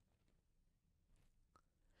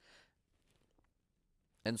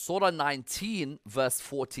 In Surah 19, verse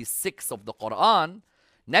 46 of the Quran,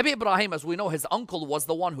 Nabi Ibrahim, as we know, his uncle was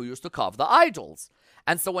the one who used to carve the idols.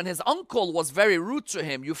 And so when his uncle was very rude to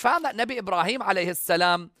him, you found that Nabi Ibrahim alayhi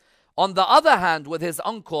salam, on the other hand, with his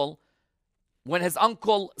uncle, when his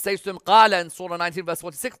uncle says to him, قال in Surah 19 verse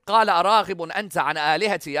 46, قال أراغب أنت عن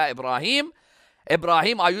آلهتي يا إبراهيم.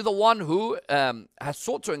 Ibrahim, are you the one who has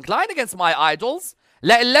sought to incline against my idols?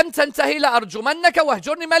 لئن لم تنتهي لأرجمنك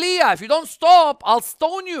وهجرني مليا. If you don't stop, I'll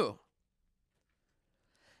stone you.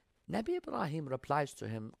 Nabi Ibrahim replies to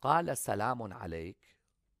him, قال سلام عليك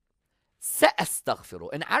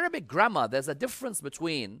سأستغفر. In Arabic grammar, there's a difference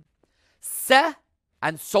between sa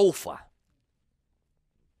and sofa.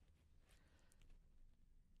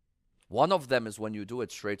 One of them is when you do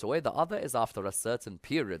it straight away. The other is after a certain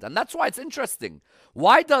period. And that's why it's interesting.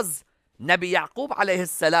 Why does Nabi Yaqub alayhi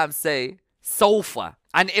salam say sofa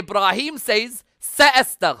and Ibrahim says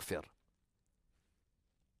سأستغفر?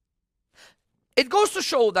 It goes to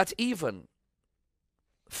show that even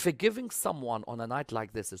forgiving someone on a night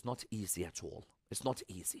like this is not easy at all. It's not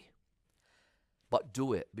easy. But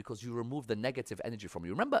do it because you remove the negative energy from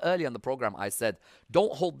you. Remember earlier in the program I said,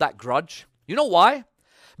 don't hold that grudge. You know why?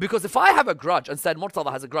 Because if I have a grudge and said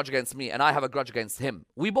Murtada has a grudge against me and I have a grudge against him,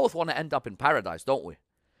 we both want to end up in paradise, don't we?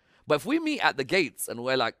 But if we meet at the gates and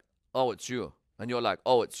we're like, oh, it's you, and you're like,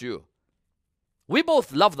 oh, it's you. We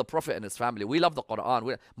both love the Prophet and his family. We love the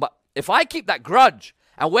Quran. But if I keep that grudge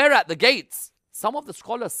and we're at the gates, some of the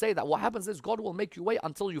scholars say that what happens is God will make you wait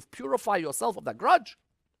until you've purified yourself of that grudge.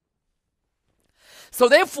 So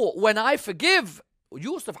therefore, when I forgive,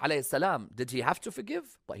 Yusuf alayhi salam, did he have to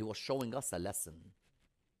forgive? But he was showing us a lesson.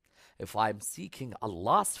 If I'm seeking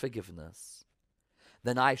Allah's forgiveness,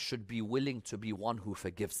 then I should be willing to be one who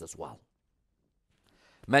forgives as well.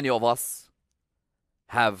 Many of us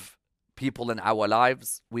have people in our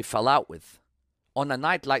lives we fell out with. On a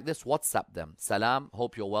night like this, WhatsApp them. Salam,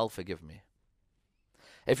 hope you're well, forgive me.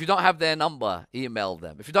 If you don't have their number, email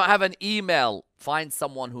them. If you don't have an email, find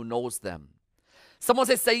someone who knows them. Someone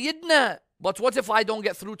says, Sayyidina, but what if I don't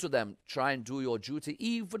get through to them? Try and do your duty.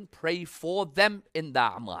 Even pray for them in the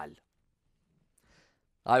a'mal.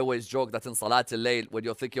 I always joke that in Salat al-Layl, when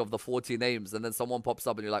you're thinking of the 40 names and then someone pops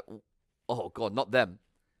up and you're like, oh God, not them.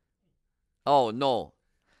 Oh no.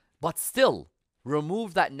 But still,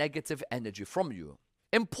 remove that negative energy from you.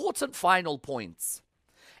 Important final points.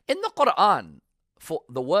 In the Quran, for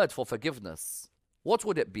the word for forgiveness, what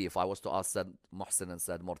would it be if I was to ask Said Muhsin and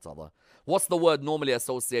Said Murtada? What's the word normally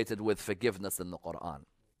associated with forgiveness in the Quran?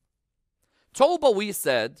 Tawbah, we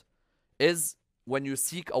said, is when you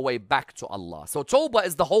seek a way back to Allah. So Tawbah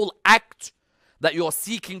is the whole act that you're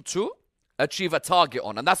seeking to achieve a target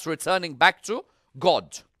on, and that's returning back to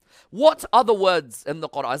God. What other words in the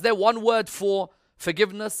Quran? Is there one word for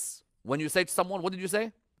forgiveness? When you say to someone, what did you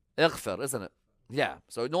say? Ighfir, isn't it? Yeah.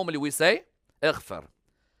 So normally we say Ighfir.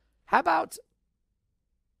 How about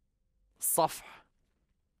Safh?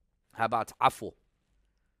 How about Afu?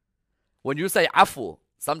 When you say Afu,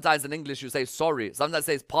 sometimes in English you say sorry, sometimes it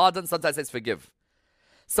says pardon, sometimes it says forgive.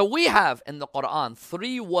 So we have in the Quran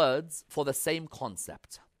 3 words for the same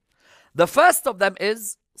concept. The first of them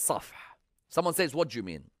is Safh. Someone says, what do you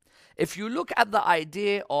mean? If you look at the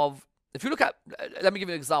idea of, if you look at, let me give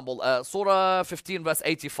you an example, Surah 15 verse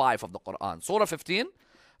 85 of the Quran. Surah 15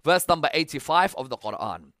 verse number 85 of the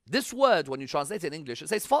Quran. This word, when you translate it in English, it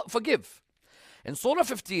says forgive. In Surah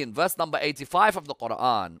 15 verse number 85 of the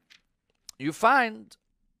Quran, you find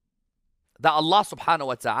that Allah subhanahu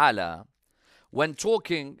wa ta'ala, when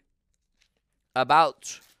talking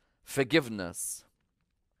about forgiveness,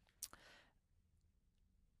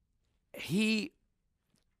 He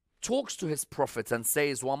talks to His Prophet and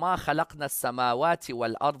says, وَمَا خَلَقْنَا السَّمَاوَاتِ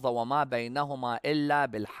وَالْأَرْضَ وَمَا بَيْنَهُمَا إِلَّا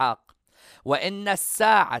بِالْحَقِّ وَإِنَّ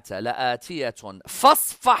السَّاعَةَ لَآتِيَةٌ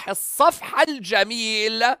فَاصْفَحِ الصَّفْحَ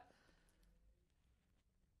الْجَمِيلَ.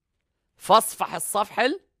 فَاصْفَحِ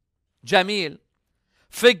الصَّفْحَ الْجَمِيلَ.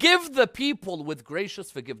 Forgive the people with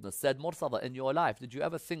gracious forgiveness. Said Murtada, in your life, did you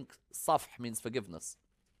ever think Safh means forgiveness?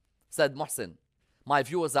 Said Muhsin, my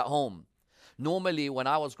viewers at home, normally when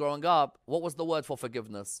I was growing up, what was the word for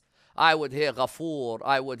forgiveness? I would hear Ghafoor,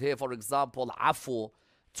 I would hear, for example, Afu,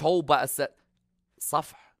 Tawbah,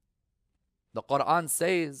 Safh. The Quran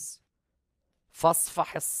says,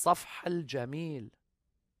 فَاصْفَحِ الصَّفْحَ الْجَمِيلَ.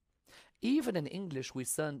 Even in English, we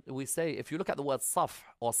say, if you look at the word Safh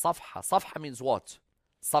or Safha, Safha means what?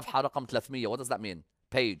 Safha raqam 300, what does that mean?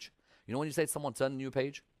 Page. You know when you say to someone, turn a new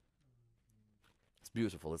page? It's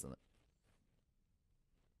beautiful, isn't it?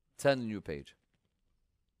 Turn a new page.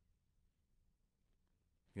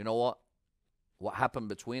 You know what? What happened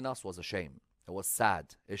between us was a shame. It was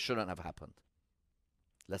sad. It shouldn't have happened.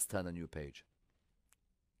 Let's turn a new page.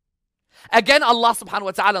 Again, Allah subhanahu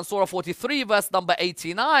wa ta'ala in Surah 43, verse number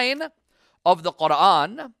 89 of the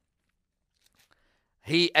Quran,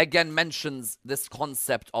 He again mentions this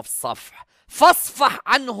concept of Safh. فَاصْفَحْ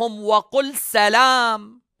عَنْهُمْ وَقُلْ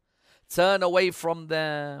سَلَامٌ. Turn away from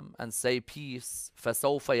them and say peace.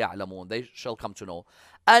 فَسَوْفَ يَعْلَمُونَ. They shall come to know.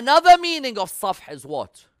 Another meaning of Safh is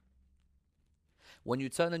what? When you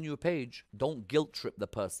turn a new page, don't guilt trip the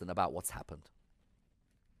person about what's happened.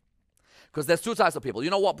 Because there's 2 types of people. You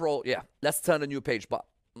know what, bro? Yeah, let's turn a new page, but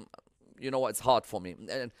you know what? It's hard for me.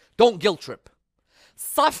 Don't guilt trip.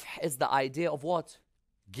 Safh is the idea of what?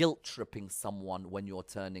 Guilt tripping someone when you're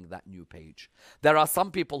turning that new page. There are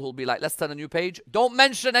some people who'll be like, let's turn a new page. Don't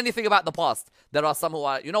mention anything about the past. There are some who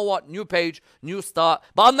are, you know what? New page, new start.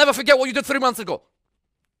 But I'll never forget what you did 3 months ago.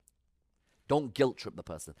 Don't guilt trip the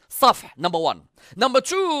person. Safh, number 1. Number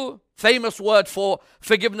 2, famous word for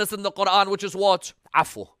forgiveness in the Quran, which is what?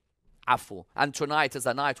 Afu. Afu. And tonight is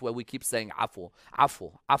a night where we keep saying afu,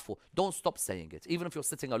 afu, afu. Don't stop saying it. Even if you're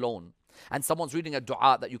sitting alone and someone's reading a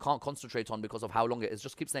dua that you can't concentrate on because of how long it is,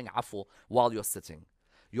 just keep saying afu while you're sitting.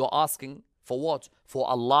 You're asking for what? For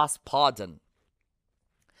Allah's pardon.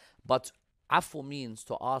 But afu means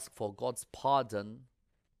to ask for God's pardon,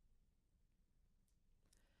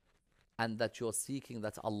 and that you're seeking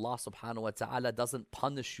that Allah subhanahu wa ta'ala doesn't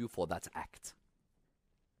punish you for that act.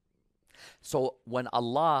 So when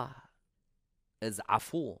Allah is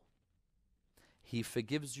afu, He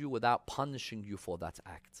forgives you without punishing you for that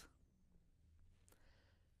act.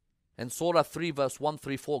 In Surah 3 verse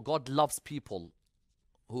 134, God loves people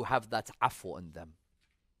who have that afu in them.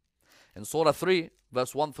 In Surah 3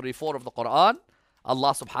 verse 134 of the Quran,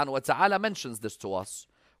 Allah subhanahu wa ta'ala mentions this to us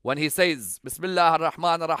when He says, Bismillah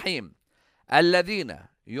ar-Rahman ar-Rahim, الَّذِينَ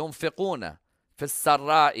يُنْفِقُونَ فِي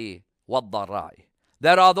السَّرَّاءِ وَالضَّرَّاءِ.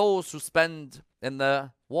 There are those who spend in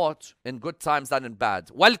the what? In good times and in bad.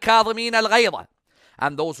 وَالْكَاظِمِينَ الْغَيْظَ.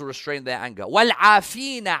 And those who restrain their anger.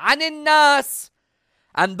 وَالْعَافِينَ عَنِ النَّاسِ.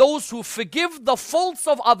 And those who forgive the faults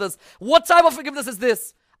of others. What type of forgiveness is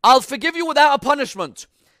this? I'll forgive you without a punishment.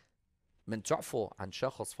 من تعفو عن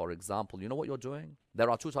شخص, for example, you know what you're doing? There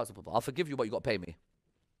are two types of people. I'll forgive you, but you got to pay me.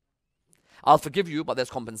 I'll forgive you, but there's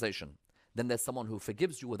compensation. Then there's someone who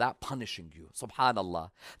forgives you without punishing you.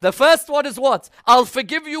 Subhanallah. The first one is what? I'll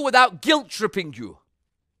forgive you without guilt tripping you.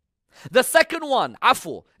 The second one,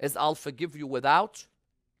 afu, is I'll forgive you without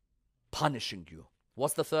punishing you.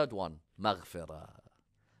 What's the third one? Maghfirah.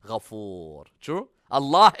 Ghafoor. True?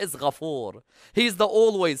 Allah is Ghafoor. He's the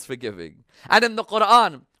always forgiving. And in the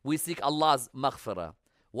Quran, we seek Allah's maghfirah.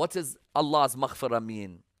 What does Allah's maghfirah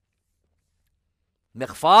mean?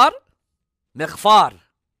 Mighfar? Mighfar.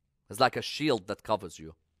 It's like a shield that covers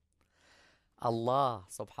you. Allah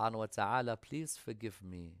subhanahu wa ta'ala, please forgive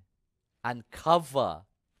me and cover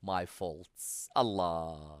my faults.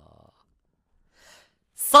 Allah.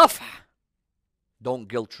 Safh. Don't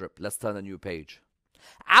guilt trip. Let's turn a new page.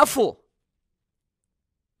 Afu.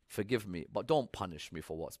 Forgive me, but don't punish me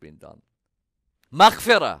for what's been done.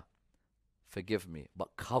 Maghfirah. Forgive me,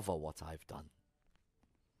 but cover what I've done.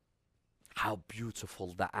 How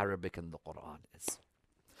beautiful the Arabic in the Quran is.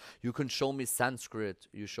 You can show me Sanskrit,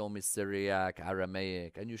 you show me Syriac,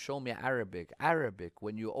 Aramaic, and you show me Arabic. Arabic,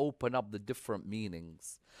 when you open up the different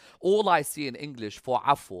meanings, all I see in English for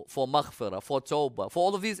afu, for maghfirah, for tawbah, for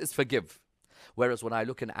all of these is forgive. Whereas when I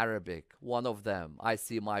look in Arabic, one of them, I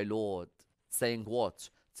see my Lord saying what?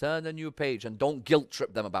 Turn a new page and don't guilt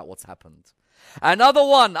trip them about what's happened. Another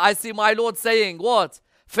one, I see my Lord saying what?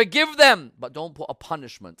 Forgive them, but don't put a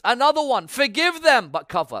punishment. Another one, forgive them, but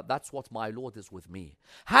cover. That's what my Lord is with me.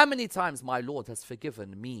 How many times my Lord has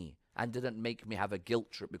forgiven me and didn't make me have a guilt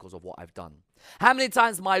trip because of what I've done? How many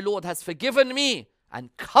times my Lord has forgiven me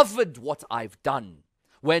and covered what I've done,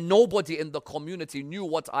 where nobody in the community knew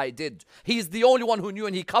what I did? He's the only one who knew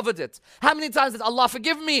and He covered it. How many times did Allah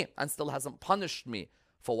forgive me and still hasn't punished me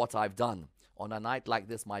for what I've done? On a night like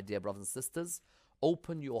this, my dear brothers and sisters,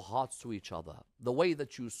 open your hearts to each other. The way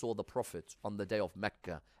that you saw the Prophet on the day of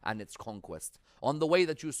Mecca and its conquest. On the way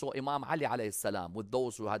that you saw Imam Ali alayhi salam with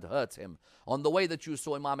those who had hurt him. On the way that you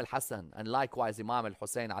saw Imam al-Hassan and likewise Imam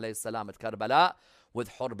al-Hussein alayhi salam at Karbala with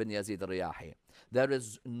Hur bin Yazid al-Riyahi. There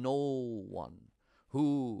is no one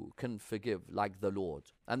who can forgive like the Lord.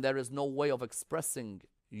 And there is no way of expressing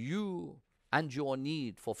you and your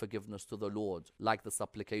need for forgiveness to the Lord like the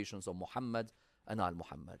supplications of Muhammad and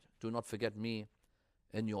al-Muhammad. Do not forget me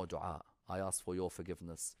in your dua. I ask for your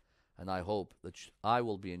forgiveness, and I hope that I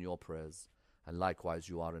will be in your prayers, and likewise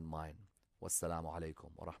you are in mine. Wassalamu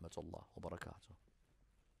alaikum wa rahmatullah wa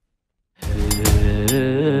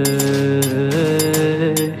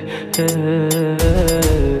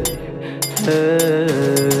barakatuh.